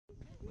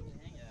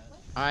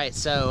Alright,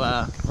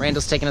 so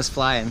Randall's taking us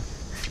flying.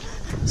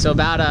 So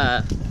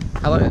about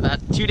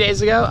 2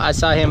 days ago, I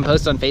saw him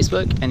post on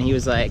Facebook, and he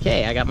was like,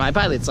 hey, I got my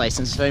pilot's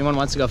license. If anyone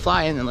wants to go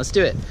flying, then let's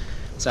do it.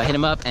 So I hit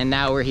him up, and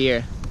now we're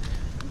here.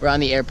 We're on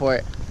the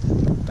airport,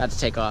 about to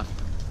take off.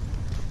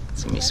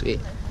 It's gonna be sweet.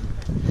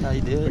 How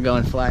you do it? We're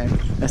going flying.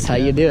 That's how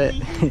you do it.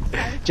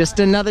 Just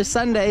another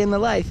Sunday in the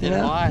life, you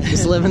know?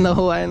 Just living the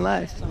Hawaiian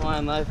life.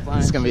 Hawaiian life, flying.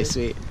 It's gonna be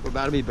sweet. We're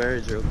about to be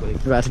birds real quick.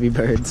 We're about to be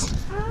birds.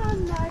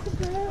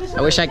 I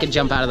wish I could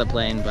jump out of the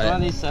plane, but one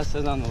of these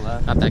Cessnas on the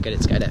left. Not that good at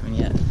skydiving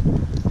yet.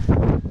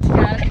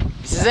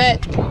 This is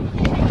it.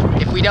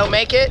 If we don't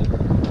make it,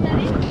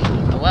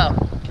 oh well.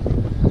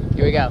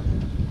 Here we go.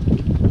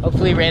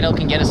 Hopefully Randall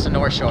can get us to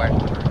North Shore,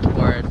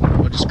 or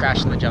we'll just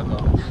crash in the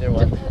jungle. Either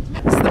one.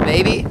 It's the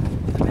baby.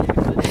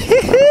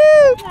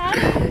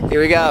 Here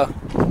we go.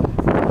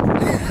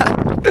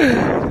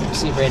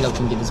 See if Randall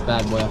can get this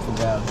bad boy off the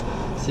ground.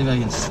 See if I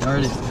can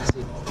start it.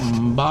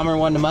 Bomber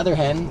 1 to Mother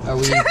Hen. Are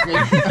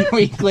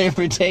we clear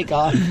for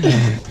takeoff?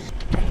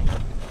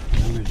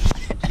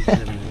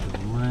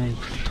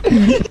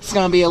 It's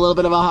gonna be a little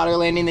bit of a hotter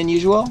landing than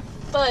usual.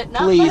 But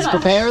not Please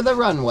prepare the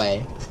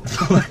runway.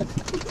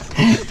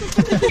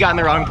 You got in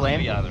the wrong plane?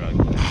 Yeah, the wrong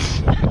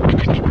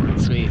plane.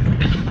 Sweet.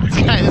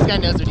 This guy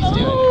knows what he's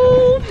doing.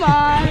 Oh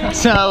my.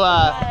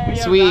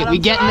 So we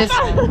get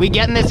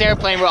in this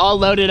airplane, we're all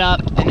loaded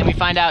up, and then we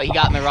find out he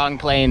got in the wrong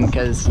plane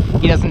because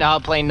he doesn't know how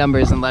plane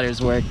numbers and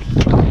letters work.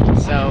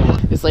 So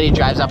this lady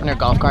drives up in her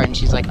golf cart and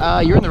she's like,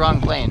 you're in the wrong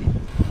plane.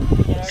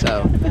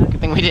 So good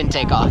thing we didn't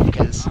take off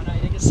because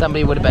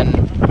somebody would have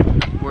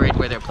been worried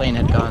where their plane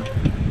had gone. Here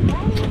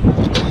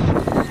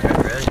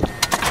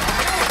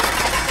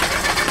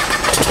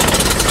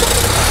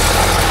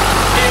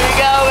we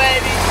go,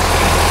 baby.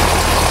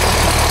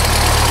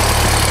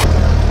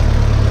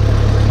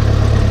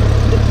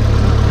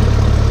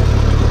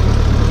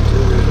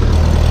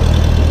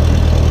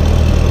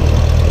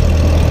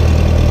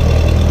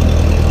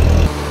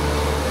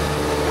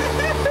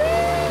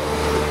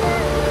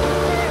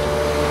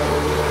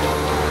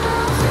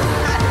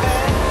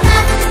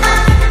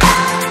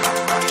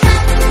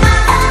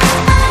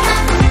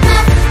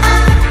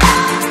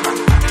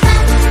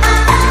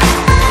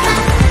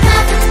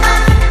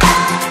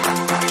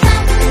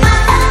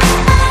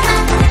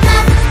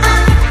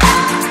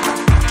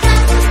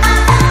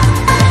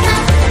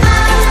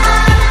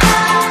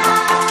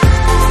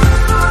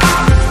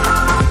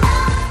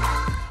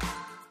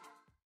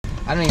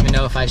 I don't even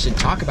know if I should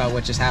talk about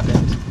what just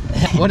happened.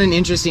 What an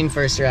interesting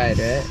first ride,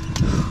 right?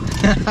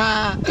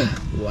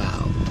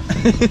 Wow.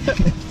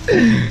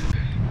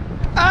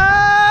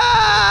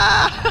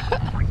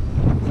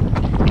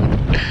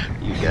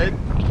 You good?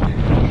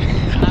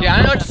 Yeah, I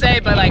don't know what to say,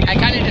 but like I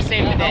kind of just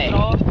saved the day.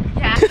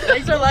 Yeah.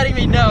 Thanks for letting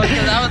me know,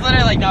 because I was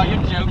literally like, no,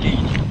 you're joking.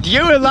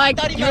 You were like,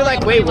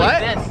 wait,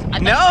 what?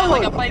 No,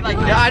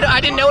 I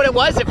didn't know what it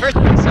was at first.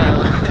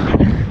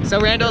 So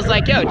Randall's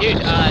like, yo,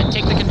 dude,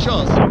 take the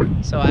controls.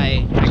 So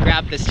I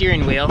grabbed the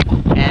steering wheel,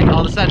 and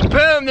all of a sudden,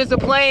 boom, there's a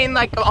plane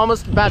like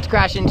almost about to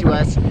crash into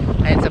us.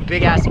 And it's a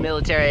big ass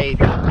military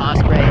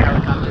Osprey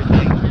helicopter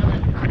thing.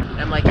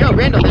 And I'm like, yo,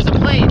 Randall, there's a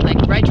plane like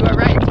right to our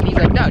right. And he's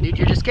like, no, dude,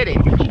 you're just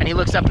kidding. And he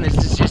looks up and there's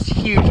this just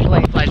huge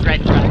plane flies right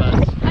in front of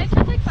us. I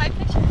took like 5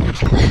 pictures.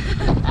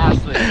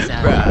 Absolutely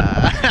sad.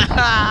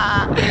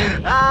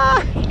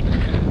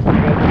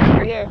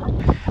 We're here.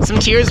 Some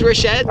tears were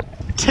shed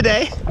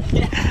today.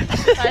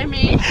 By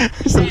me.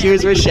 Some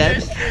tears were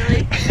shed.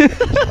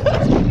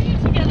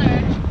 Together.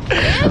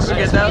 And she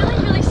was feeling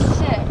really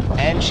sick.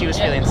 And she was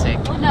feeling sick.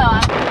 Well,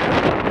 no,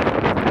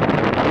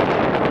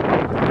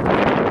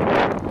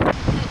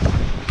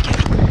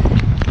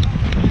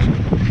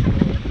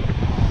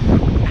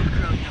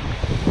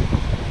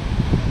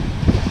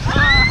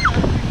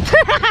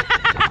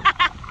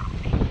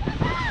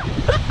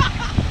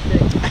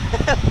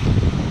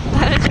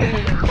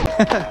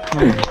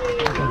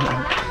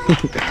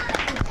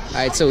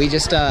 Alright, so we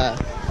just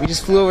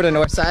flew over to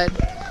Northside,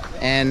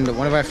 and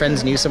one of our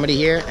friends knew somebody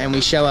here, and we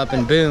show up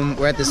and boom,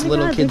 we're at this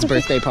little kid's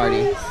birthday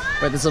party.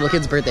 We're at this little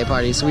kid's birthday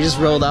party, so we just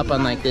rolled up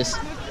on like this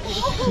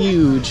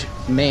huge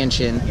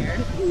mansion,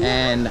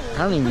 and I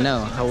don't even know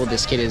how old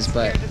this kid is,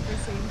 but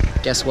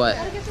guess what?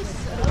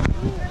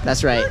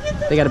 That's right,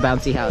 they got a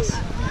bouncy house.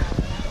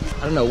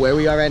 I don't know where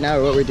we are right now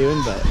or what we're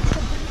doing, but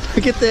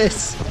look at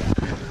this.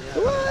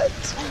 What?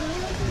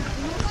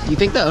 You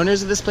think the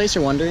owners of this place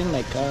are wondering,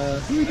 like,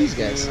 who are these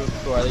guys?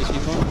 Who are these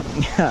people?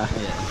 Yeah.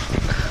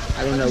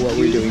 I don't know what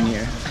we're doing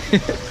here.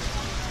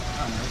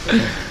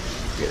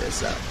 Figure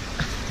this out.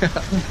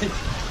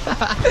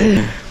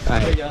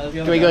 Alright.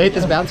 Can we go hit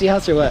this bouncy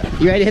house or what?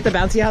 You ready to hit the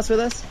bouncy house with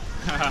us?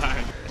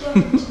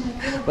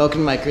 Welcome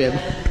to my crib.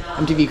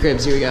 MTV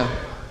Cribs, here we go.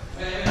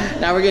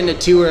 Now we're getting a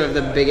tour of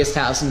the biggest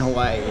house in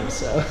Hawaii,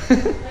 so.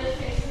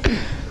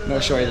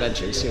 North Shore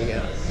Adventures, here we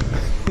go.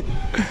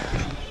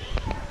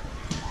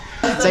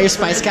 Is that your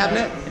spice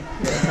cabinet?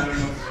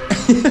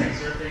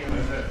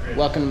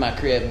 Welcome to my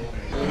crib.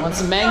 You want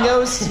some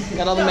mangoes?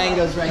 Got all the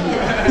mangoes right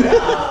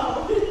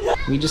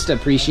here. We just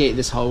appreciate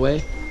this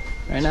hallway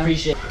right now.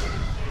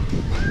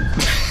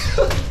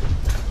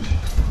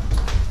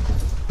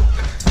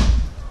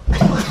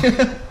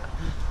 Can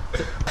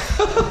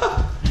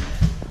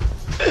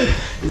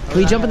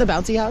we jump in the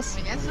bouncy house?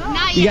 I guess so.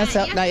 Not You yet. guess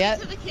so? Not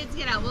yet? Until the kids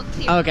get out. We'll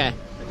see. Okay.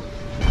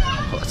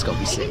 Oh, let's go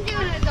be sick. Do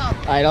an adult.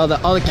 All right, all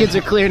the kids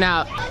are clear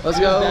now. Let's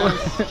go.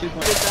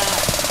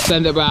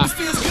 Send it, bro.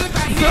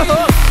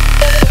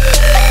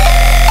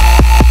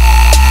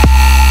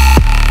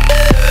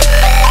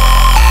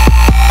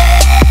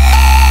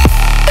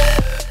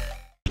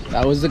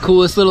 That was the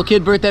coolest little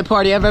kid birthday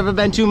party I've ever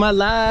been to in my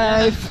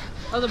life.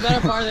 That was a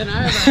better part than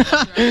I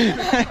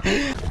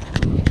ever.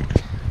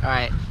 All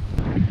right,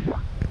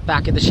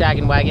 back at the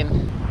Shaggin'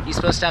 Wagon. He's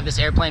supposed to have this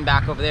airplane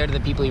back over there to the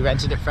people he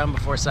rented it from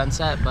before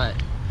sunset, but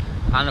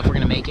I don't know if we're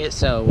gonna make it,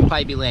 so we'll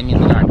probably be landing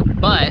in the dark.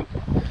 But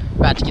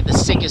about to get the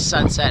sickest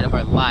sunset of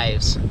our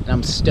lives, and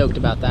I'm stoked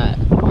about that.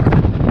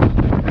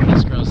 If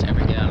these girls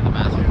ever get out of the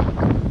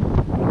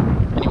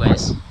bathroom.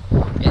 Anyways,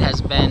 it has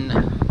been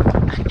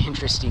an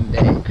interesting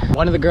day.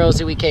 One of the girls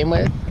that we came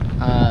with,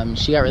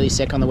 she got really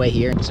sick on the way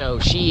here, so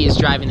she is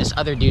driving this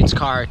other dude's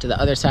car to the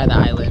other side of the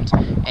island,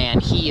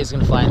 and he is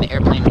gonna fly in the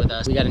airplane with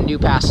us. We got a new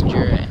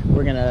passenger.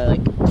 We're gonna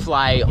like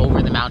fly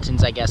over the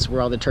mountains, I guess,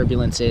 where all the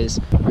turbulence is.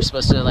 We're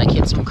supposed to like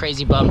hit some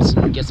crazy bumps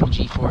and get some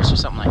G-force or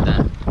something like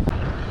that.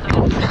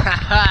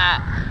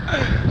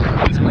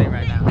 It's playing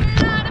right now.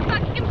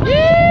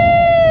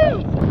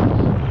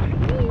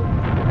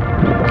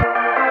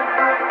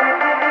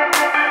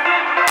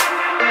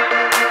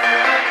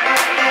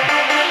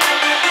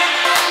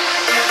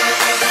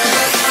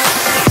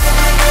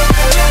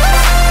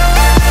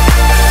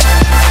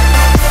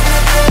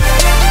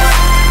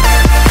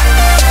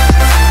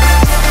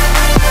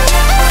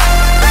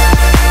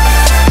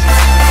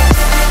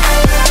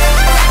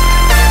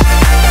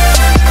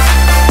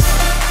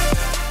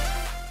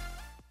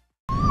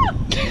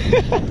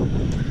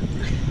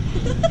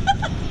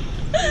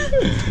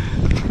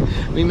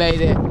 We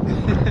made it.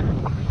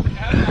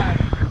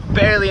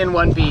 Barely in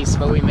one piece,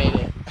 but we made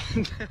it.